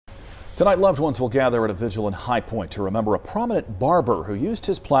Tonight, loved ones will gather at a vigil in High Point to remember a prominent barber who used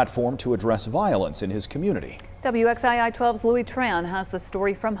his platform to address violence in his community. WXII 12's Louis Tran has the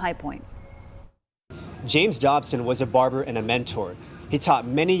story from High Point. James Dobson was a barber and a mentor. He taught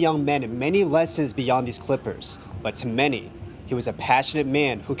many young men many lessons beyond these clippers, but to many, he was a passionate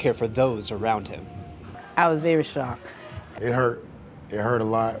man who cared for those around him. I was very shocked. It hurt. It hurt a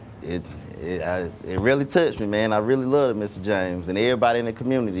lot. It really touched me, man. I really loved Mr. James, and everybody in the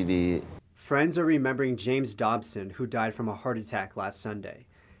community did. Friends are remembering James Dobson, who died from a heart attack last Sunday.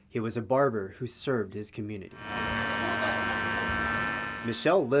 He was a barber who served his community.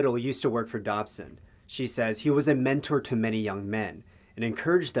 Michelle Little used to work for Dobson. She says he was a mentor to many young men and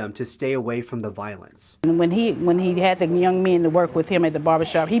encouraged them to stay away from the violence. When he had the young men to work with him at the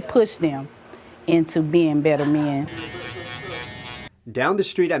barbershop, he pushed them into being better men. Down the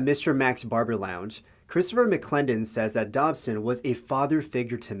street at Mr. Mac's Barber Lounge, Christopher McClendon says that Dobson was a father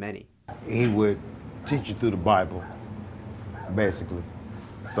figure to many. He would teach you through the Bible, basically.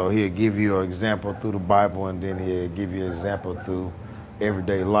 So he'll give you an example through the Bible, and then he'll give you an example through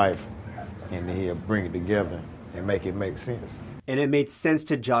everyday life, and then he'll bring it together and make it make sense. And it made sense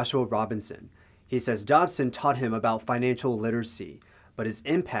to Joshua Robinson. He says Dobson taught him about financial literacy, but his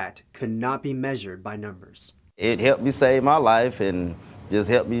impact could not be measured by numbers. It helped me save my life and just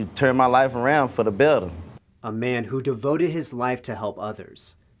helped me turn my life around for the better. A man who devoted his life to help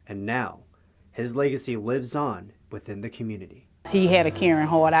others, and now his legacy lives on within the community. He had a caring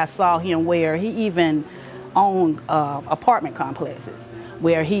heart. I saw him where he even owned apartment complexes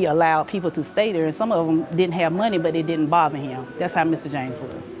where he allowed people to stay there, and some of them didn't have money, but it didn't bother him. That's how Mr. James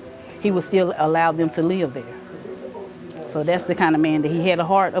was. He would still allow them to live there. So that's the kind of man that he had a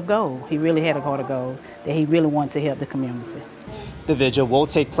heart of gold. He really had a heart of gold, that he really wanted to help the community. The vigil will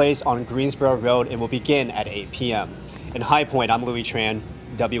take place on Greensboro Road and will begin at 8 p.m. In High Point, I'm Louis Tran,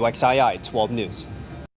 WXII 12 News.